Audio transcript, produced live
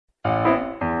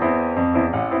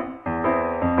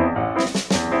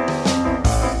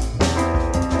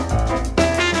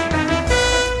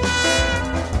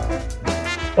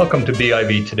Welcome to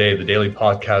BIV Today, the daily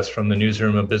podcast from the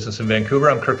Newsroom of Business in Vancouver.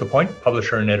 I'm Kirk LaPointe,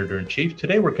 publisher and editor-in-chief.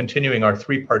 Today, we're continuing our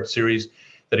three-part series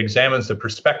that examines the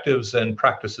perspectives and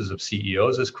practices of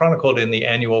CEOs as chronicled in the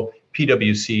annual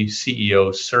PwC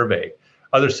CEO survey.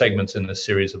 Other segments in this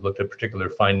series have looked at particular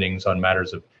findings on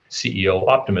matters of CEO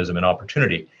optimism and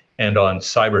opportunity and on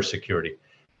cybersecurity.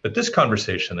 But this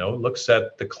conversation, though, looks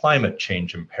at the climate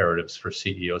change imperatives for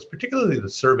CEOs, particularly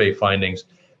the survey findings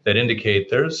that indicate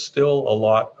there's still a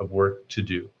lot of work to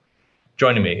do.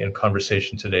 Joining me in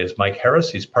conversation today is Mike Harris.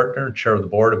 He's partner and chair of the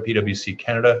board of PwC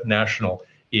Canada, national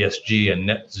ESG and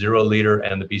net zero leader,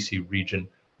 and the BC region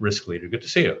risk leader. Good to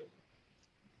see you.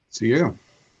 See you.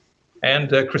 And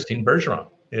Christine Bergeron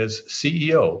is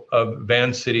CEO of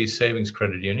Vancity Savings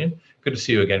Credit Union. Good to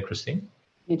see you again, Christine.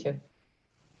 You too.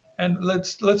 And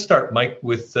let's start, Mike,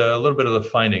 with a little bit of the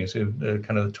findings,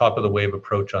 kind of the top of the wave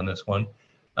approach on this one.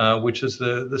 Which is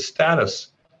the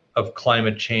status of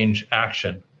climate change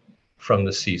action from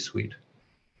the C-suite.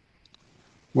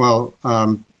 Well,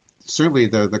 certainly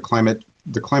the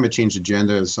climate change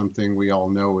agenda is something we all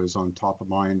know is on top of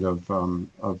mind of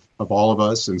all of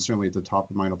us, and certainly at the top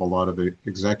of mind of a lot of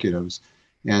executives.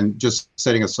 And just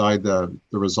setting aside the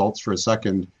results for a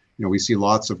second, we see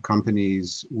lots of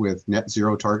companies with net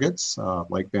zero targets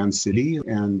like Vancity,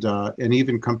 and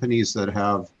even companies that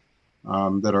have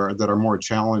that are more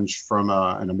challenged from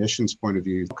an emissions point of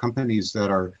view. Companies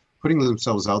that are putting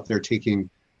themselves out there, taking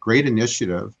great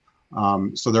initiative.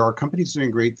 So there are companies doing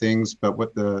great things, but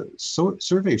what the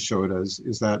survey showed us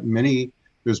is that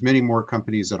there's many more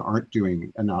companies that aren't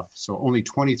doing enough. So only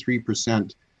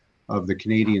 23% of the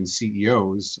Canadian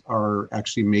CEOs are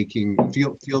actually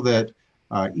feel that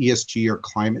ESG or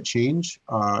climate change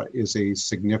is a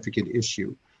significant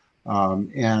issue.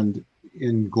 And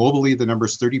globally, the number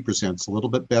is 30%. It's a little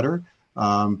bit better,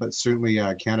 but certainly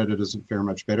Canada doesn't fare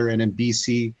much better. And in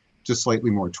BC, just slightly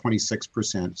more,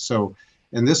 26%. So,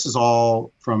 and this is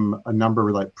all from a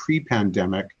number like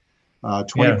pre-pandemic.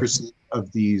 20%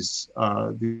 of these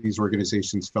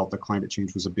organizations felt that climate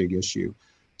change was a big issue.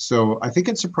 So I think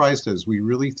it surprised us. We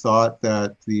really thought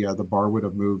that the bar would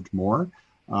have moved more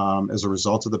as a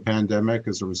result of the pandemic,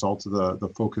 as a result of the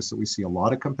focus that we see a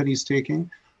lot of companies taking.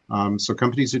 So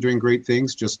companies are doing great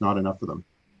things, just not enough of them.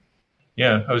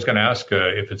 Yeah, I was going to ask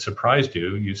if it surprised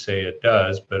you. You say it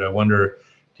does, but I wonder,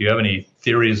 do you have any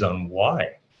theories on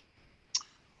why?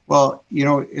 Well,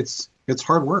 it's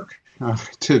hard work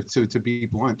to be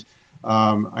blunt.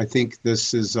 I think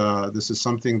this is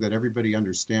something that everybody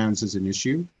understands as an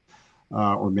issue,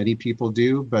 or many people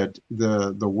do. But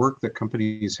the work that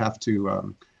companies have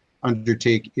to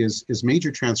undertake is major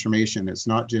transformation. It's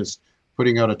not just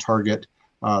putting out a target.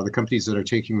 The companies that are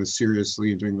taking this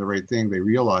seriously and doing the right thing, they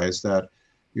realize that,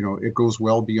 it goes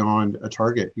well beyond a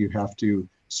target. You have to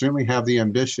certainly have the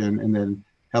ambition and then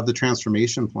have the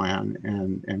transformation plan,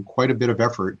 and quite a bit of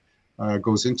effort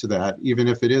goes into that. Even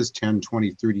if it is 10, 20,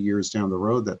 30 years down the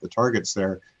road that the target's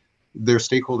there, their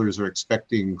stakeholders are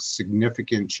expecting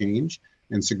significant change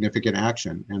and significant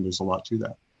action, and there's a lot to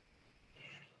that.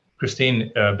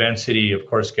 Christine, Vancity, of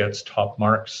course, gets top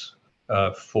marks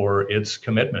for its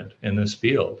commitment in this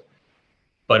field,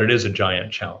 but it is a giant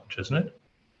challenge, isn't it?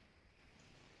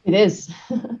 It is.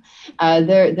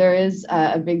 There is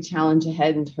a big challenge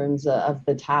ahead in terms of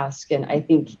the task, and I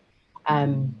think,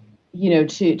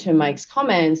 to Mike's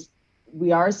comments,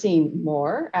 we are seeing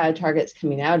more targets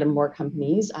coming out and more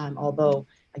companies. Although,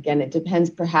 again, it depends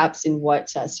perhaps in what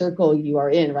circle you are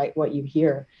in, right? What you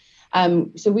hear.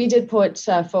 So we did put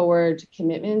forward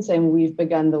commitments, and we've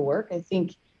begun the work. I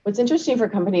think what's interesting for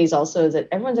companies also is that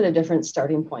everyone's at a different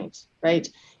starting point, right?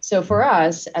 So for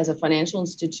us, as a financial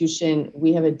institution,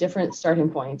 we have a different starting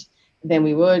point than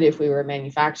we would if we were a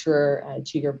manufacturer,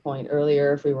 to your point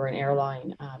earlier, if we were an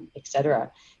airline, et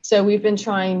cetera. So we've been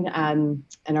trying and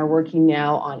are working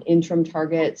now on interim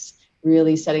targets,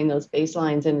 really setting those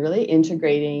baselines and really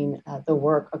integrating the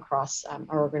work across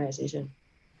our organization.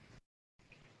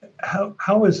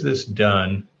 How is this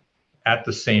done at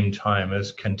the same time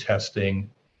as contesting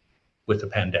with the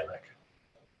pandemic?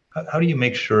 How do you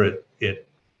make sure it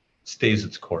stays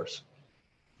its course?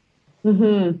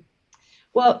 Mm-hmm.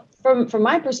 Well, from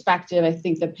my perspective, I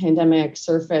think the pandemic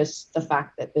surfaced the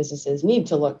fact that businesses need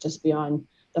to look just beyond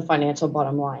the financial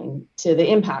bottom line to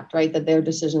the impact, right, that their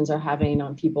decisions are having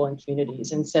on people and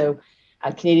communities. And so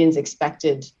Canadians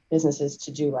expected businesses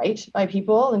to do right by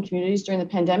people and communities during the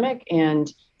pandemic,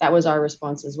 and that was our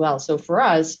response as well. So for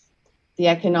us, the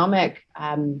economic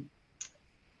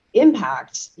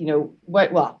impact,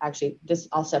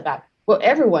 I'll step back. What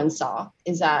everyone saw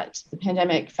is that the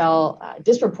pandemic fell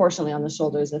disproportionately on the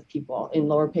shoulders of people in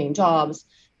lower paying jobs,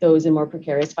 those in more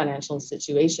precarious financial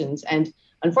situations. And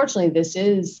unfortunately, this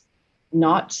is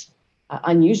not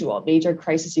unusual. Major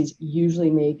crises usually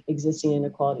make existing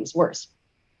inequalities worse,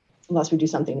 unless we do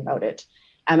something about it.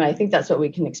 And I think that's what we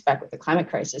can expect with the climate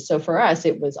crisis. So for us,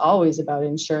 it was always about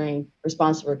ensuring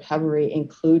responsive recovery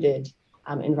included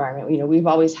environment. You know, we've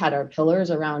always had our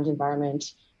pillars around environment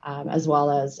as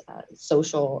well as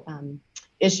social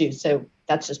issues. So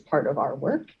that's just part of our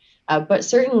work. But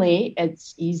certainly,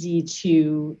 it's easy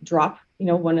to drop, you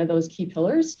know, one of those key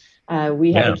pillars.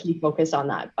 We have a key focus on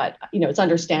that, but you know, it's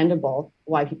understandable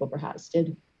why people perhaps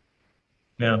did.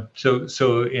 Yeah.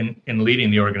 So in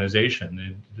leading the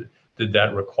organization, did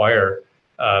that require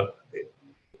a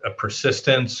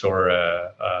persistence or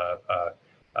a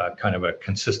kind of a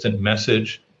consistent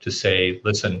message to say,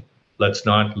 listen, let's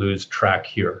not lose track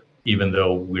here, even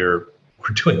though we're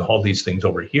doing all these things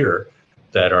over here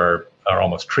that are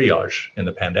almost triage in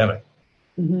the pandemic?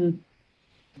 Mm-hmm.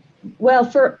 Well,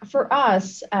 for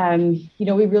us, you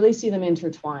know, we really see them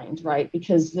intertwined, right?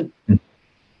 Because the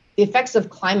effects of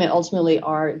climate ultimately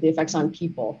are the effects on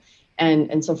people.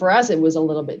 And so for us, it was a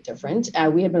little bit different.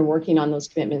 We had been working on those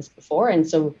commitments before. And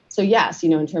so yes, you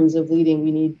know, in terms of leading,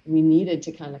 we needed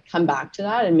to kind of come back to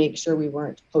that and make sure we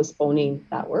weren't postponing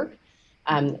that work.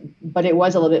 But it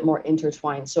was a little bit more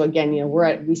intertwined. So again, you know,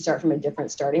 we start from a different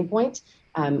starting point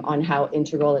on how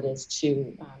integral it is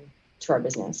to our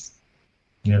business.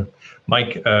 Yeah,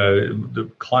 Mike,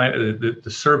 the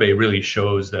survey really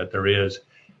shows that there is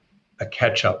a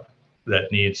catch-up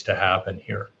that needs to happen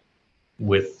here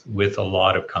with a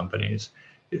lot of companies.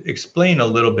 Explain a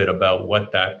little bit about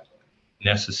what that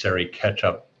necessary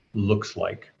catch-up looks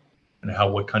like and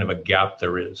what kind of a gap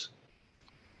there is.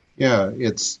 Yeah,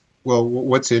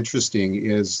 what's interesting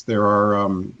is there are,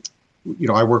 you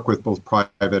know, I work with both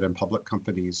private and public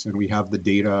companies, and we have the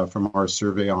data from our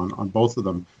survey on both of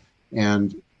them.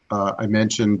 And I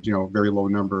mentioned, you know, very low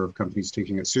number of companies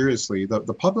taking it seriously.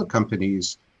 The public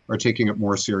companies are taking it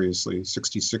more seriously.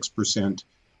 66%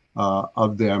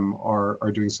 of them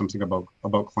are doing something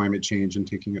about climate change and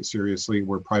taking it seriously,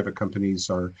 where private companies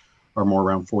are more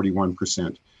around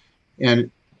 41%. And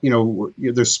you know,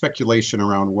 there's speculation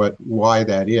around why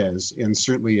that is, and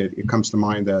certainly it comes to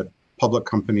mind that public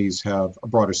companies have a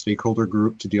broader stakeholder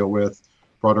group to deal with,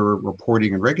 broader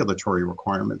reporting and regulatory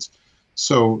requirements.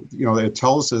 So, you know, it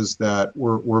tells us that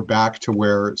we're back to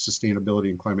where sustainability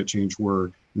and climate change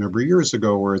were a number of years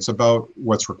ago, where it's about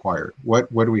what's required. What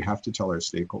do we have to tell our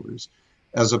stakeholders,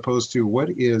 as opposed to what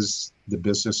is the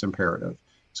business imperative?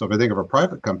 So if I think of a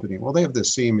private company, well, they have the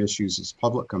same issues as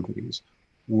public companies.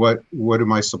 What do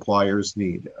my suppliers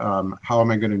need? How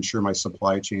am I going to ensure my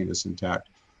supply chain is intact?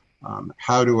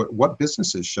 What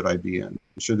businesses should I be in?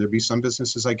 Should there be some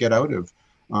businesses I get out of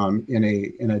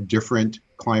in a different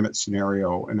climate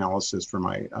scenario analysis for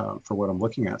what I'm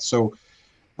looking at? So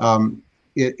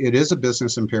it is a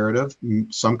business imperative.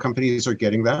 Some companies are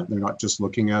getting that. They're not just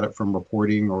looking at it from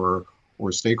reporting or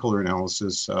stakeholder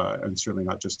analysis, and certainly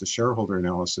not just a shareholder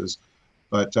analysis.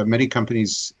 But many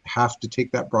companies have to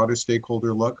take that broader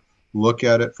stakeholder look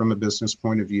at it from a business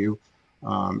point of view.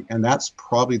 And that's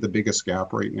probably the biggest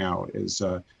gap right now is,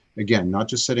 again, not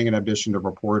just setting an ambition to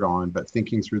report on, but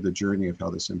thinking through the journey of how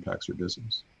this impacts your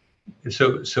business.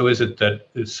 So is it that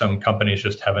some companies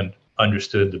just haven't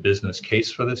understood the business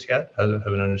case for this yet? Haven't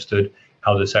understood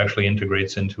how this actually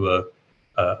integrates into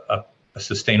a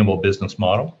sustainable business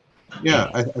model?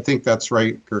 Yeah, I think that's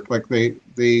right, Kirk. Like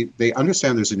they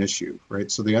understand there's an issue,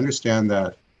 right? So they understand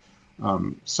that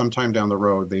sometime down the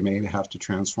road, they may have to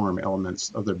transform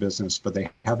elements of their business, but they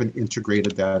haven't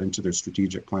integrated that into their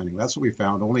strategic planning. That's what we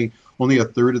found. Only a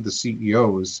third of the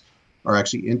CEOs are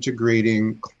actually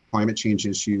integrating climate change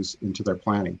issues into their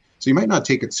planning. So you might not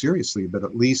take it seriously, but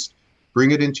at least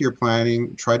bring it into your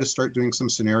planning. Try to start doing some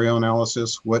scenario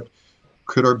analysis. What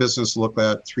could our business look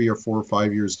at 3 or 4 or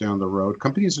 5 years down the road?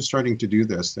 Companies are starting to do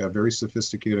this. They have very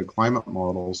sophisticated climate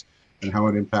models and how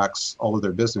it impacts all of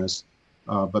their business.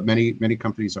 But many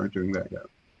companies aren't doing that yet.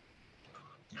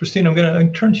 Christine, I'm going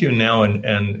to turn to you now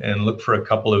and look for a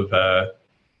couple of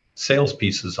sales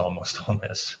pieces almost on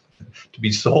this, to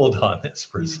be sold on this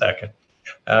for a second.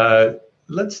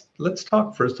 Let's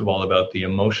talk first of all about the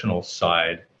emotional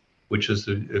side, which is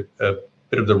a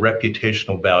bit of the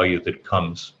reputational value that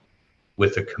comes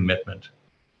with a commitment.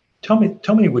 Tell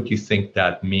me what you think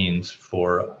that means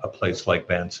for a place like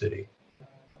Vancity.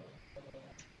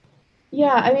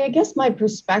 Yeah, I mean, I guess my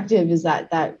perspective is that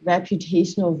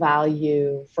reputational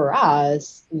value for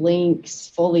us links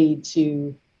fully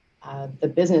to the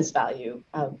business value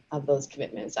of those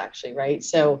commitments, actually, right?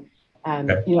 So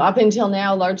Okay. Up until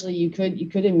now, largely you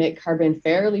could emit carbon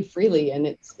fairly freely, and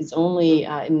it's only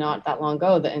not that long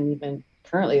ago that, and even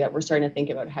currently, that we're starting to think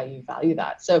about how you value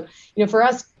that. So, for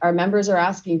us, our members are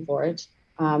asking for it.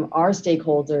 Our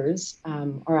stakeholders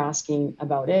are asking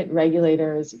about it.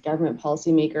 Regulators, government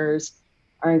policymakers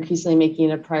are increasingly making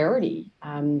it a priority.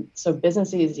 So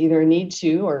businesses either need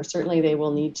to, or certainly they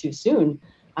will need to soon,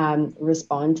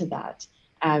 respond to that.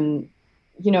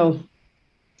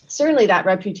 Certainly that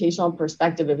reputational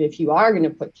perspective of, if you are going to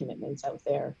put commitments out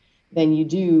there, then you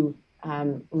do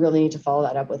really need to follow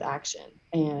that up with action.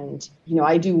 And,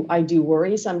 I do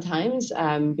worry sometimes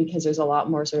because there's a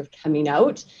lot more sort of coming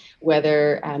out,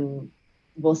 whether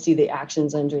we'll see the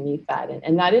actions underneath that.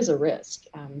 And that is a risk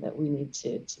that we need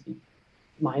to be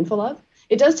mindful of.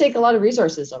 It does take a lot of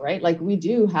resources, though, right? Like, we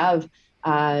do have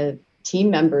team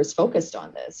members focused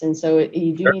on this. And so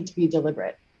you do need to be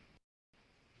deliberate.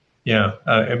 Yeah,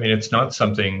 it's not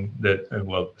something that,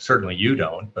 well, certainly you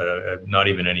don't, but not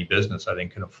even any business, I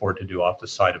think, can afford to do off the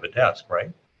side of a desk,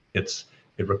 right? It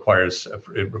requires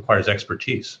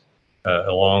expertise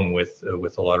along with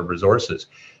a lot of resources.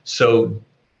 So,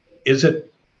 is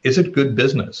it good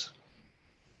business?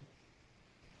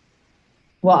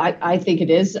 Well, I think it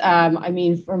is.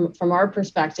 From our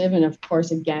perspective, and of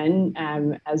course, again,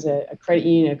 as a credit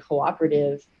union, a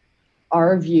cooperative,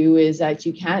 our view is that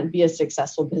you can't be a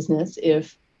successful business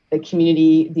if the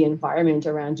community, the environment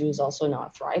around you is also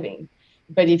not thriving.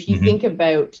 But if you think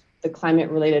about the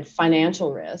climate-related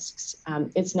financial risks,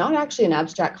 it's not actually an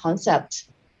abstract concept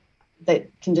that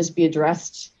can just be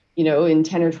addressed, in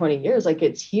 10 or 20 years. Like,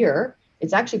 it's here.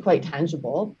 It's actually quite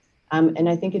tangible. And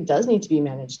I think it does need to be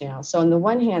managed now. So on the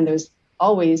one hand, there's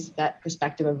always that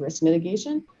perspective of risk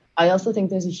mitigation. I also think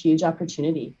there's a huge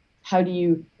opportunity. How do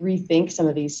you rethink some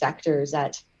of these sectors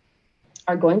that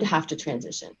are going to have to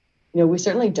transition? We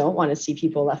certainly don't want to see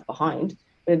people left behind,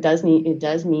 but it does mean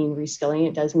reskilling.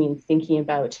 It does mean thinking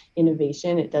about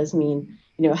innovation. It does mean,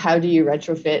 how do you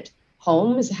retrofit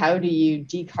homes? How do you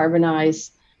decarbonize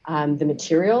the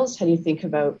materials? How do you think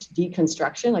about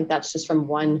deconstruction? Like, that's just from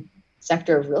one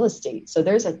sector of real estate. So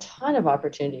there's a ton of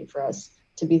opportunity for us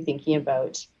to be thinking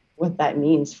about what that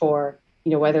means for,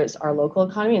 whether it's our local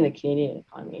economy and the Canadian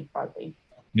economy broadly.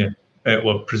 Yeah.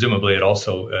 Well, presumably it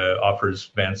also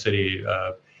offers Vancity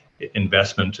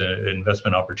investment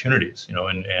opportunities,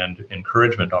 and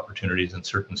encouragement opportunities in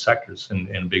certain sectors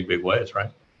in big ways,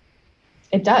 right?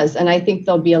 It does. And I think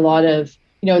there'll be a lot of,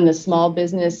 in the small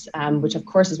business, which of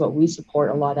course is what we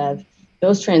support a lot of,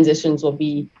 those transitions will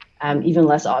be even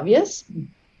less obvious,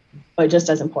 but just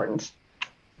as important.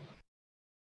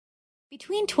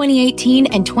 Between 2018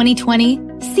 and 2020,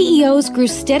 CEOs grew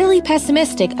steadily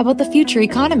pessimistic about the future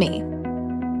economy.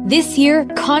 This year,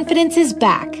 confidence is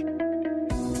back.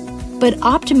 But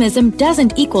optimism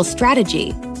doesn't equal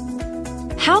strategy.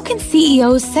 How can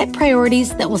CEOs set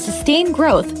priorities that will sustain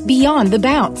growth beyond the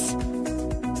bounce?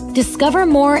 Discover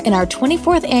more in our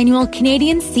 24th annual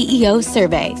Canadian CEO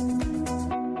Survey.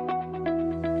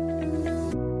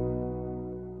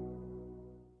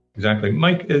 Exactly.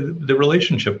 Mike, the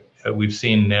relationship we've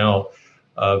seen now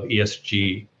of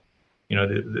ESG,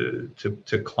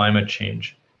 to climate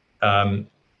change,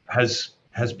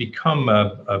 has become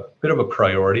a bit of a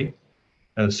priority,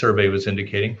 and the survey was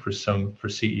indicating for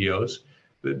CEOs.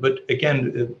 But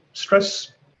again,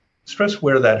 stress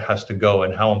where that has to go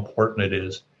and how important it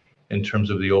is in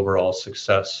terms of the overall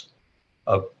success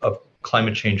of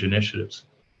climate change initiatives.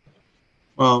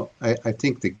 Well, I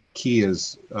think the key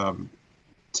is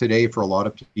today, for a lot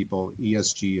of people,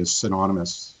 ESG is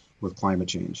synonymous with climate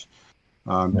change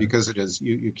because it is.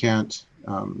 You can't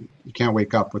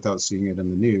wake up without seeing it in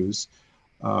the news,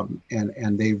 and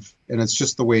it's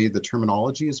just the way the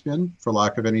terminology has been, for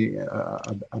lack of any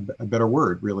a better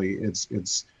word. Really,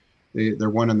 they're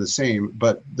one and the same.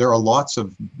 But there are lots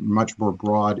of much more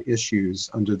broad issues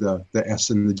under the S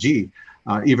and the G,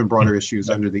 even broader issues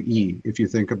under the E. If you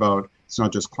think about, it's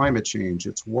not just climate change;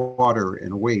 it's water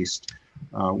and waste.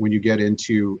 When you get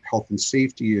into health and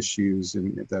safety issues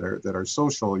that are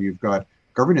social, you've got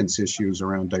governance issues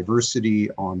around diversity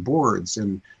on boards.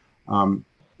 And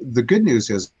the good news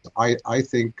is, I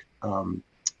think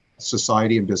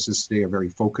society and business today are very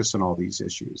focused on all these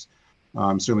issues.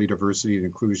 Certainly diversity and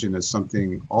inclusion is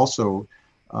something also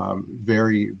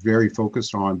very, very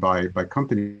focused on by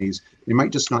companies. They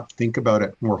might just not think about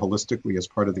it more holistically as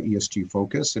part of the ESG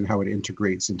focus and how it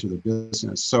integrates into the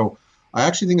business. So I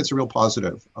actually think it's a real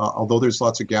positive, although there's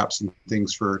lots of gaps and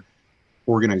things for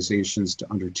organizations to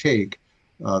undertake.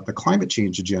 The climate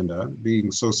change agenda being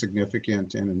so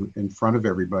significant and in front of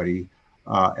everybody,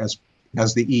 as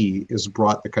the E is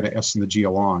brought the kind of S and the G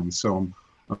along. So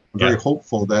I'm very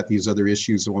hopeful that these other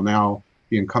issues will now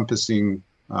be encompassing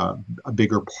a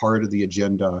bigger part of the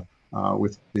agenda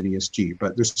within ESG.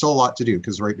 But there's still a lot to do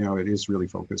because right now it is really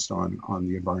focused on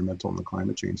the environmental and the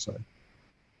climate change side.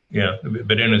 Yeah,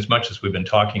 but in as much as we've been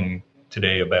talking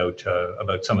today about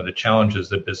some of the challenges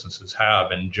that businesses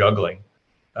have in juggling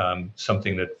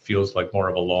something that feels like more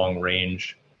of a long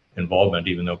range involvement,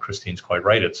 even though Christine's quite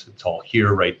right, it's all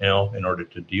here right now in order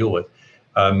to deal with.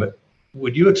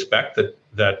 Would you expect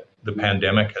that the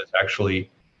pandemic has actually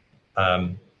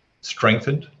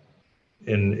strengthened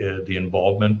in the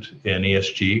involvement in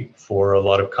ESG for a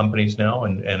lot of companies now,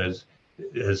 and has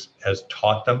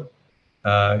taught them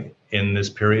in this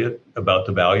period about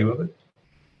the value of it?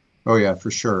 Oh yeah, for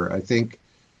sure. I think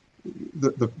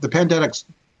the pandemic's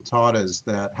taught us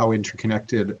that how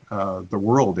interconnected the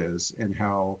world is, and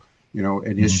how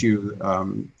an issue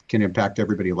can impact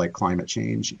everybody, like climate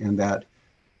change, and that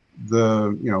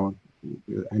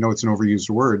I know it's an overused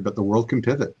word, but the world can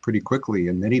pivot pretty quickly,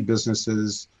 and many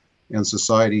businesses and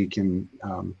society can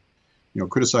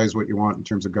criticize what you want in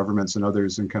terms of governments and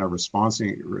others, and kind of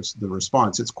the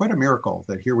response. It's quite a miracle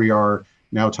that here we are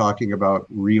now talking about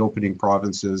reopening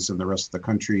provinces and the rest of the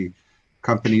country.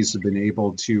 Companies have been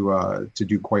able to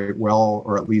do quite well,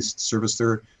 or at least service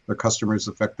their customers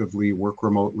effectively, work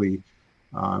remotely,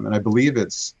 and I believe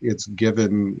it's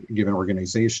given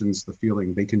organizations the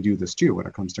feeling they can do this too when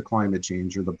it comes to climate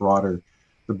change or the broader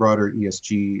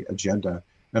ESG agenda.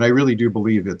 And I really do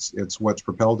believe it's what's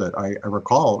propelled it. I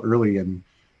recall early in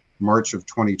March of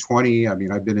 2020. I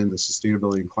mean, I've been in the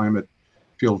sustainability and climate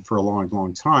field for a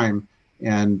long time.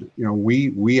 And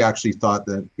we actually thought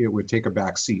that it would take a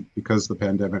back seat because the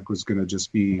pandemic was going to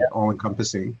just be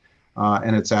all-encompassing,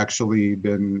 and it's actually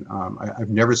been. I've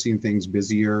never seen things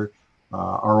busier.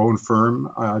 Our own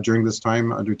firm during this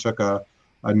time undertook a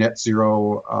net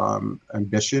zero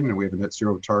ambition, and we have a net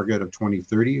zero target of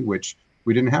 2030, which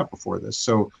we didn't have before this.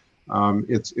 So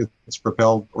it's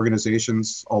propelled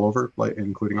organizations all over,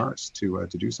 including ours, to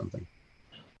do something.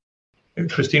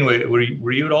 Christine,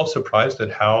 were you at all surprised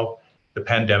at how the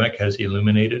pandemic has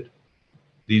illuminated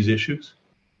these issues,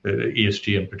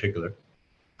 ESG in particular,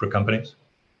 for companies?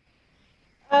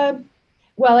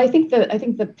 Well, I think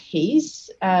the pace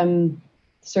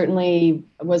certainly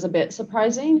was a bit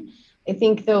surprising. I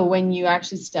think, though, when you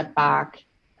actually step back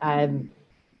and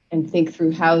think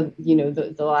through how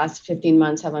the last 15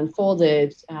 months have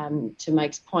unfolded, to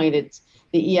Mike's point, it's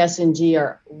the ES and G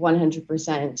are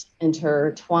 100%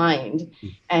 intertwined,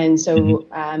 and so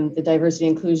the diversity,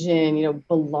 inclusion,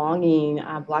 belonging,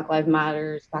 Black Lives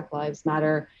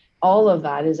Matter, all of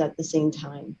that is at the same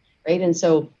time, right? And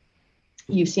so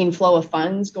you've seen flow of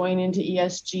funds going into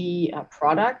ESG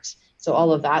product, so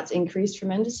all of that's increased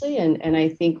tremendously, and I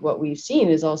think what we've seen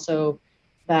is also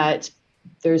that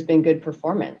there's been good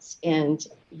performance, and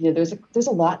there's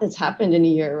a lot that's happened in a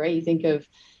year, right? You think of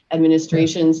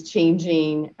administrations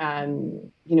changing,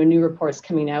 new reports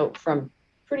coming out from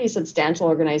pretty substantial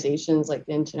organizations like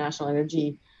the International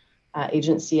Energy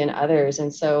Agency and others.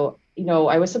 And so,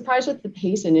 I was surprised with the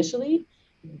pace initially,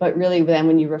 but really then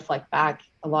when you reflect back,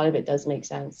 a lot of it does make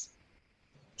sense.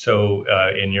 So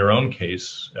in your own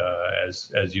case,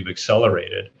 as you've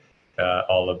accelerated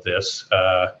all of this,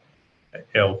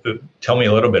 tell me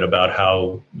a little bit about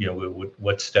how,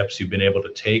 what steps you've been able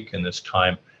to take in this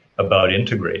time about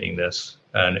integrating this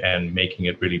and making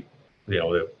it really,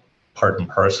 part and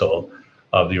parcel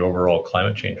of the overall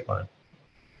climate change plan.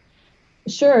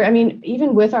 Sure. I mean,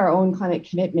 even with our own climate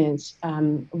commitments,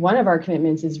 one of our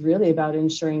commitments is really about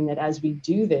ensuring that as we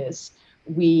do this,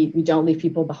 we don't leave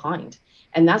people behind.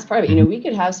 And that's part of it. We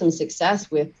could have some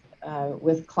success with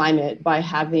climate by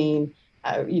having,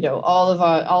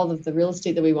 all of the real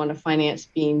estate that we want to finance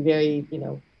being very,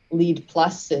 LEED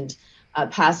plus and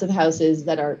passive houses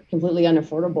that are completely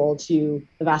unaffordable to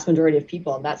the vast majority of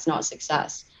people. That's not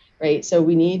success, right? So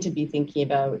we need to be thinking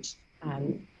about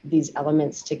these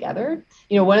elements together.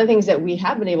 One of the things that we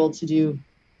have been able to do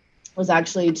was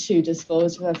actually to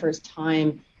disclose for the first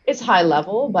time, it's high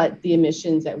level, but the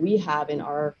emissions that we have in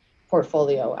our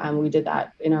portfolio. We did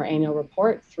that in our annual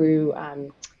report through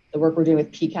the work we're doing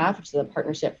with PCAF, which is a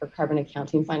partnership for carbon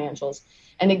accounting financials.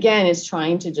 And again, it's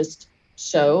trying to just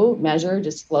show, measure,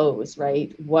 disclose,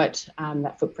 right, what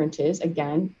that footprint is.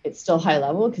 Again, it's still high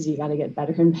level because you got to get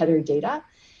better and better data.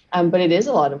 But it is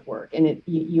a lot of work, and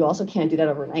you also can't do that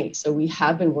overnight. So we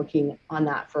have been working on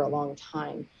that for a long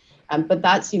time. But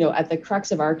that's, at the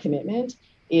crux of our commitment,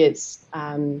 it's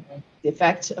the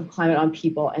effect of climate on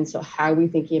people. And so how are we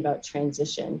thinking about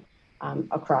transition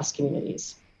across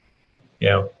communities?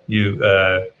 Yeah, you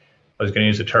I was going to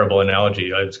use a terrible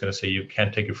analogy. I was going to say you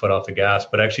can't take your foot off the gas,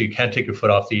 but actually you can't take your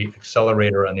foot off the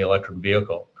accelerator on the electric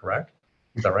vehicle, correct?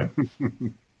 Is that right?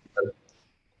 Is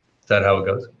that how it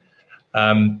goes?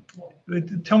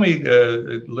 Tell me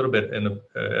a little bit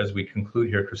as we conclude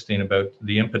here, Christine, about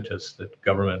the impetus that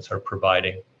governments are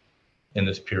providing in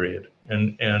this period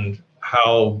and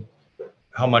how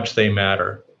much they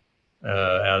matter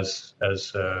as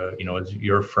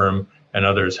your firm and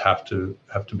others have to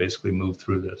basically move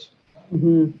through this.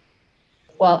 Mm-hmm.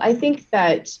 Well, I think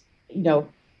that,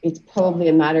 it's probably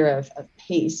a matter of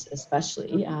pace,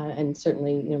 especially, and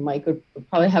certainly, Mike would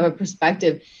probably have a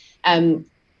perspective.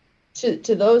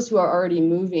 To those who are already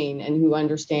moving and who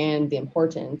understand the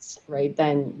importance, right,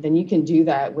 then you can do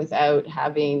that without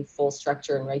having full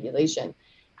structure and regulation.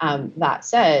 That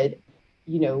said,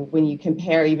 when you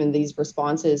compare even these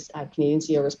responses, Canadian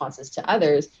CEO responses to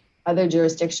other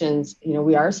jurisdictions,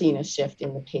 we are seeing a shift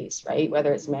in the pace, right?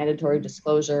 Whether it's mandatory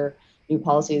disclosure, new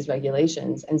policies,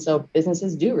 regulations. And so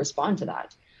businesses do respond to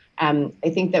that. I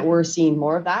think that we're seeing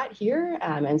more of that here,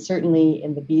 and certainly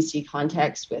in the BC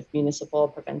context with municipal,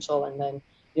 provincial, and then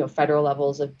federal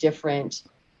levels of different,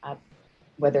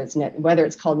 whether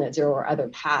it's called net zero or other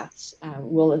paths,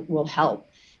 will help.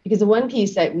 Because the one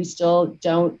piece that we still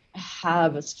don't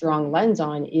have a strong lens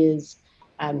on is,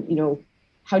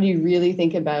 how do you really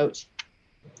think about?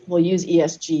 We'll use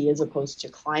ESG as opposed to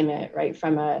climate, right?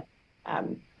 From a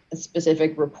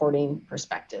specific reporting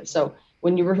perspective. So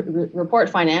when you report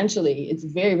financially, it's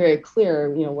very, very clear,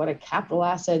 what a capital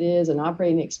asset is, an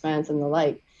operating expense, and the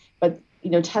like. But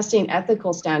testing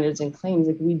ethical standards and claims,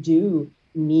 like, we do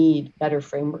need better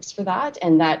frameworks for that,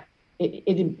 and that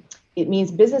it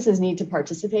means businesses need to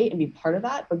participate and be part of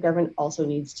that, but government also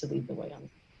needs to lead the way on it.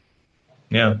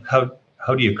 Yeah,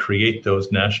 how do you create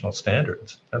those national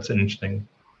standards? That's an interesting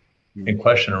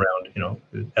question around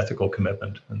ethical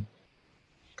commitment. And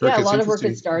Kirk, a lot of work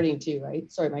is starting too, right?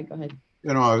 Sorry, Mike, go ahead.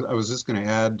 I was just going to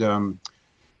add,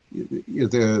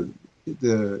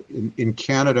 in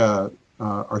Canada,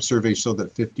 our survey showed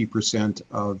that 50%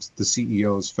 of the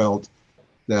CEOs felt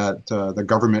that the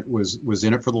government was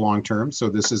in it for the long term. So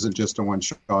this isn't just a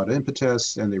one-shot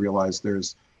impetus, and they realize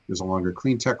there's a longer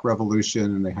clean tech revolution,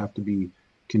 and they have to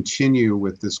continue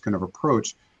with this kind of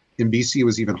approach. In BC, it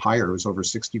was even higher; it was over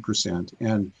 60%.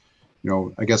 And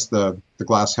I guess the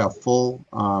glass half full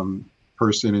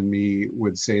person in me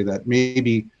would say that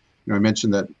maybe, I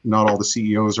mentioned that not all the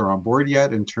CEOs are on board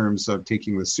yet in terms of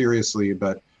taking this seriously,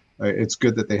 but it's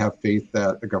good that they have faith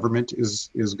that the government is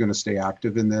going to stay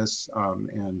active in this,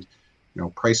 and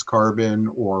price carbon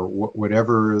or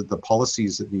whatever the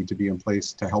policies that need to be in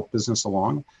place to help business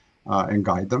along and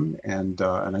guide them. And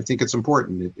I think it's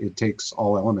important. It takes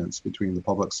all elements between the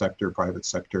public sector, private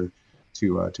sector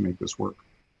to make this work.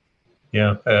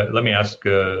 Yeah, let me ask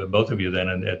both of you then,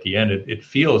 and at the end, it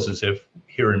feels as if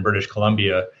here in British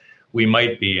Columbia, we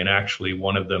might be in actually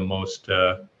one of the most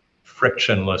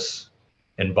frictionless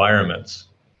environments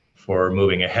for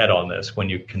moving ahead on this when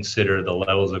you consider the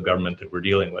levels of government that we're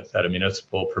dealing with at a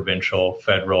municipal, provincial,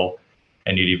 federal,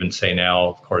 and you'd even say now,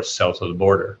 of course, south of the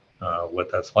border,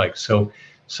 what that's like. So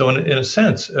in a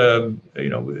sense, how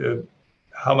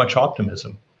much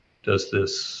optimism does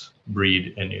this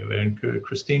breed in you? And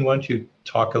Christine, why don't you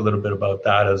talk a little bit about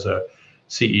that as a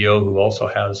CEO who also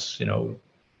has,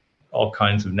 all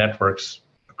kinds of networks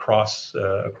across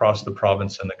the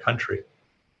province and the country?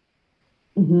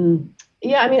 Mm-hmm.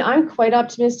 Yeah, I'm quite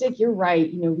optimistic. You're right.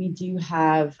 We do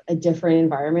have a different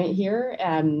environment here.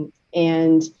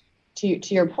 And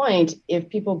to your point, if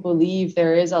people believe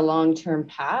there is a long-term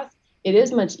path, it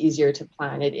is much easier to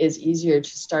plan. It is easier to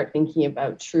start thinking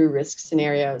about true risk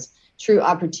scenarios, true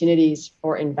opportunities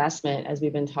for investment, as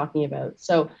we've been talking about.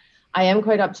 So I am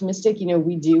quite optimistic.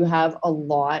 We do have a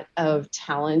lot of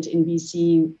talent in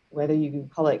BC, whether you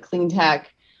call it clean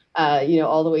tech,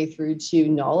 all the way through to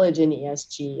knowledge in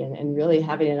ESG and really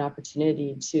having an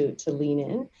opportunity to lean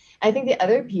in. I think the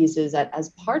other piece is that as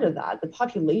part of that, the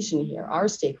population here, our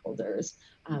stakeholders,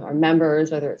 our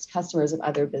members, whether it's customers of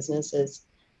other businesses,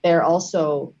 they're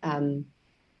also,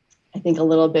 I think, a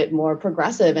little bit more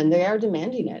progressive, and they are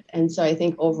demanding it. And so I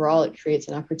think overall it creates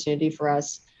an opportunity for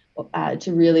us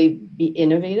to really be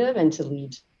innovative and to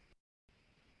lead.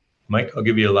 Mike, I'll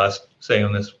give you a last say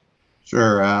on this.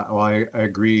 Sure. Well, I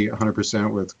agree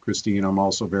 100% with Christine. I'm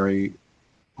also very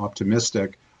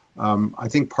optimistic. I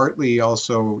think partly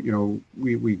also,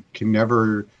 we can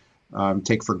never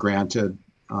take for granted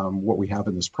what we have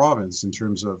in this province in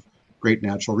terms of great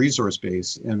natural resource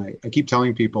base. And I keep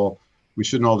telling people we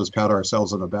shouldn't all just pat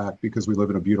ourselves on the back because we live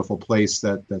in a beautiful place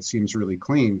that seems really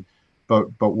clean.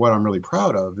 But what I'm really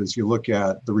proud of is you look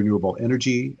at the renewable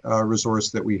energy resource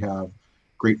that we have,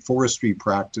 great forestry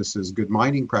practices, good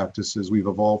mining practices. We've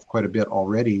evolved quite a bit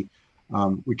already.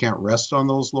 We can't rest on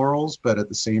those laurels, but at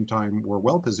the same time, we're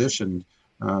well positioned.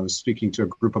 I was speaking to a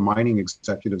group of mining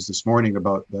executives this morning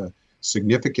about the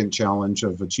significant challenge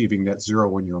of achieving net zero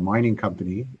when you're a mining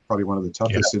company, probably one of the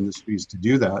toughest industries to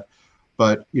do that.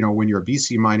 But when you're a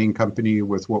BC mining company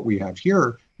with what we have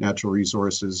here, natural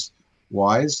resources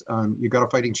wise, you got a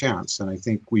fighting chance. And I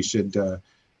think we should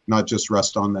not just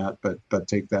rest on that, but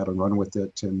take that and run with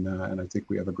it. And I think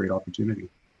we have a great opportunity.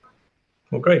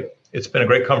 Well, great. It's been a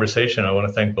great conversation. I want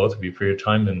to thank both of you for your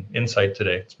time and insight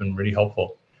today. It's been really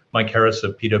helpful. Mike Harris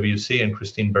of PwC and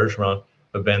Christine Bergeron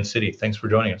of Vancity. Thanks for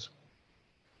joining us.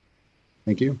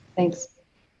 Thank you. Thanks.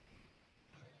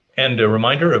 And a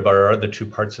reminder of our other two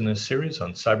parts in this series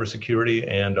on cybersecurity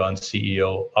and on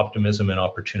CEO optimism and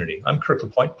opportunity. I'm Kirk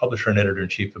LaPointe, publisher and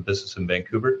editor-in-chief of Business in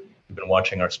Vancouver. You've been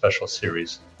watching our special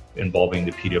series involving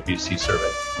the PwC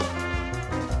survey.